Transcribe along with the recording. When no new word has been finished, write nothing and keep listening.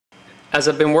As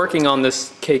I've been working on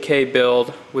this KK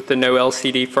build with the No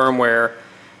LCD firmware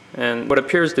and what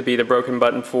appears to be the broken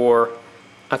button 4,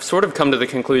 I've sort of come to the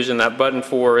conclusion that button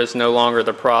 4 is no longer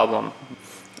the problem.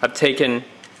 I've taken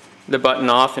the button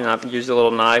off and I've used a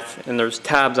little knife, and there's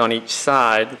tabs on each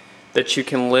side that you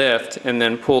can lift and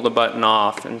then pull the button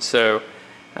off. And so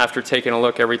after taking a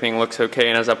look, everything looks okay.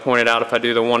 And as I pointed out, if I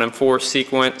do the 1 and 4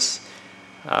 sequence,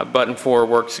 button 4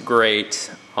 works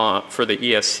great for the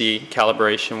ESC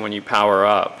calibration when you power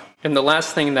up. And the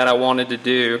last thing that I wanted to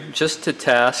do, just to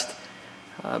test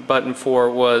button 4,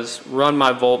 was run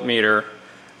my voltmeter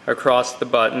across the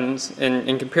buttons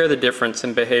and compare the difference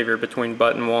in behavior between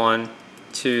button 1,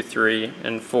 2, 3,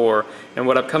 and 4. And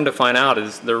what I've come to find out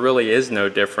is there really is no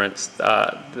difference.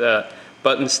 The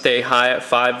buttons stay high at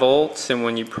 5 volts, and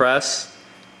when you press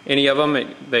any of them,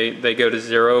 they go to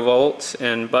 0 volts,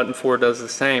 and button 4 does the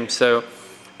same. So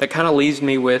that kind of leaves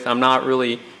me with, I'm not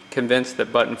really convinced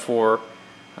that button 4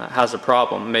 has a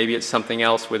problem. Maybe it's something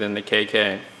else within the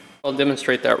KK. I'll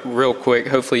demonstrate that real quick.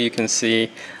 Hopefully you can see.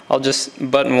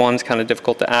 Button 1's kind of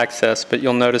difficult to access, but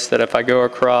you'll notice that if I go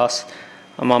across,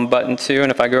 I'm on button 2,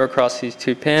 and if I go across these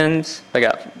 2 pins, I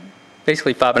got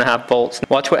basically 5.5 volts.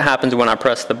 Watch what happens when I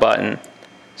press the button.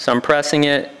 So I'm pressing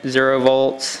it, 0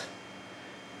 volts.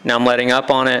 Now I'm letting up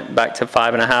on it, back to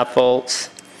 5.5 volts.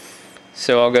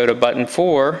 So I'll go to button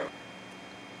 4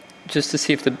 just to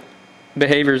see if the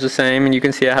behavior is the same, and you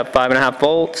can see I have 5.5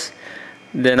 volts.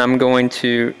 Then I'm going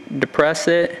to depress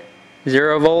it,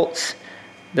 0 volts.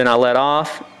 Then I let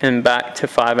off and back to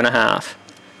 5.5.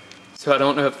 So I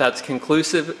don't know if that's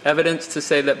conclusive evidence to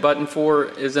say that button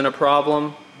 4 isn't a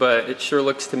problem, but it sure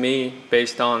looks to me,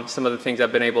 based on some of the things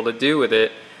I've been able to do with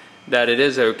it, that it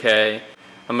is okay.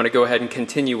 I'm going to go ahead and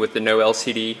continue with the No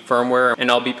LCD firmware, and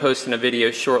I'll be posting a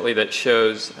video shortly that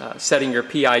shows setting your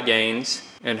PI gains,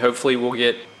 and hopefully we'll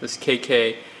get this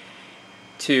KK2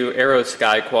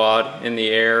 AeroSky quad in the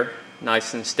air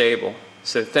nice and stable.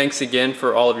 So thanks again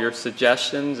for all of your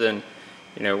suggestions and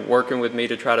working with me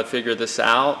to try to figure this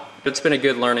out. It's been a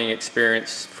good learning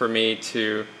experience for me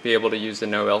to be able to use the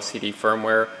No LCD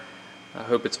firmware. I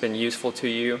hope it's been useful to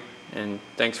you, and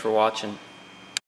thanks for watching.